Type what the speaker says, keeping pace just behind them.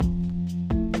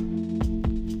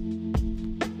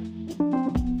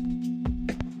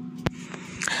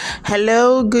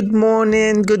Hello, good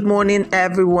morning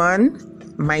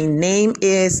everyone. My name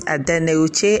is Adane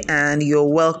Uche and you're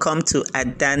welcome to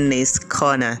Adane's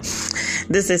Corner.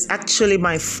 This is actually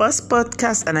my first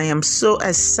podcast and I am so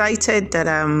excited that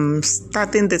I'm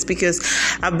starting this because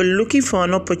I've been looking for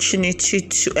an opportunity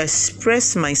to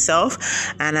express myself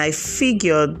and I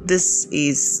figured this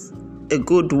is a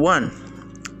good one.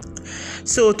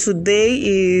 So today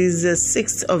is the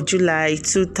 6th of July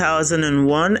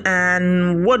 2001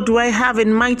 and what do I have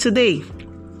in mind today?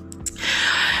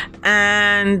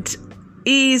 And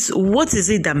what is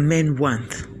it that men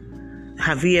want?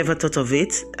 Have you ever thought of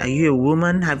it? Are you a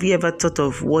woman? Have you ever thought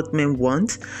of what men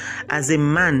want? As a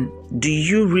man, do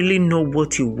you really know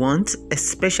what you want,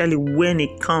 especially when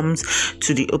it comes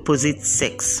to the opposite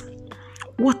sex?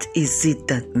 What is it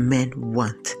that men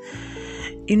want?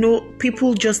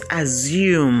 People just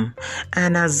assume,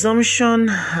 and assumption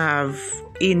have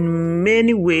in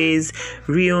many ways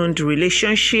ruined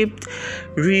relationship,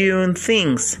 ruined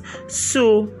things.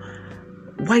 So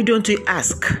why don't we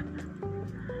ask?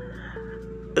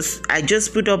 I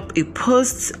just put up a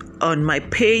post on my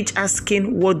page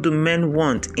asking what do men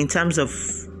want in terms of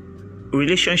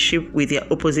relationship with their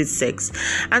opposite sex,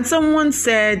 and someone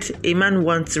said a man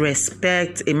wants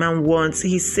respect,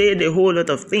 he said a whole lot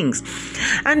of things,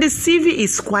 and the CV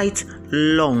is quite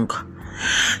long.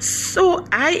 So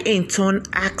I in turn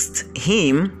asked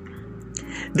him,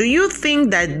 do you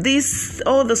think that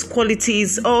all these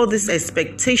qualities, all these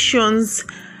expectations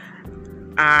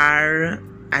are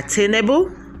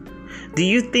attainable? Do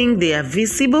you think they are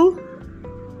visible?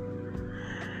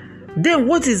 Then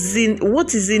what is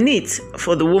in it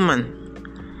for the woman?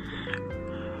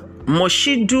 Must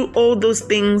she do all those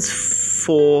things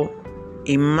for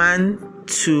a man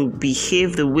to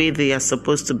behave the way they are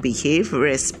supposed to behave?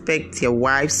 Respect their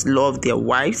wives, love their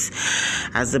wives,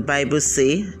 as the Bible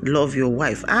say, love your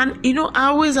wife. And I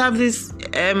always have this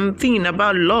thing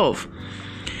about love.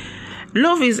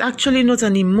 Love is actually not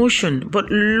an emotion, but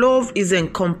love is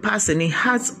encompassing. It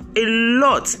has a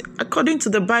lot. According to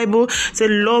the Bible, say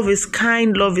love is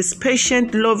kind, love is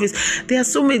patient, there are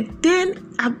so many.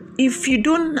 Then if you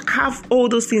don't have all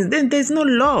those things, then there's no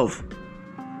love.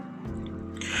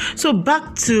 So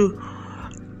back to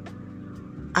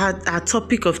our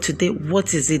topic of today,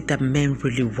 what is it that men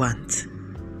really want?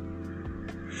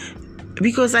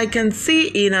 Because I can see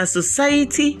in our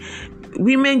society,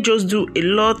 women just do a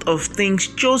lot of things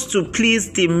just to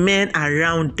please the men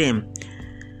around them.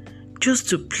 Just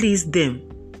to please them.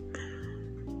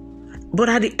 But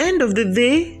at the end of the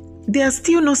day, they are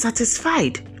still not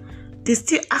satisfied. They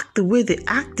still act the way they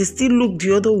act. They still look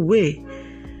the other way.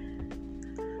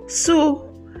 So,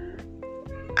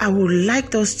 I would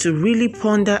like us to really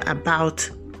ponder about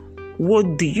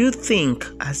what do you think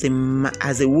as a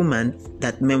woman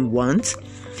that men want?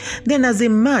 Then as a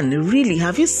man, really,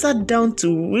 have you sat down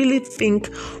to really think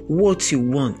what you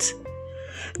want?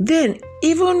 Then,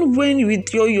 even when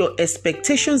with your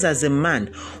expectations as a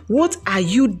man, what are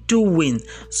you doing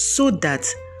so that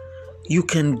you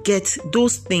can get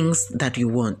those things that you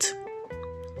want?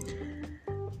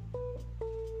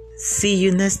 See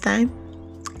you next time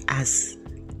as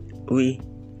we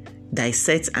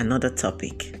dissect another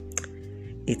topic.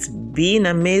 It's been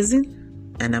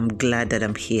amazing and I'm glad that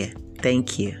I'm here.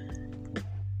 Thank you.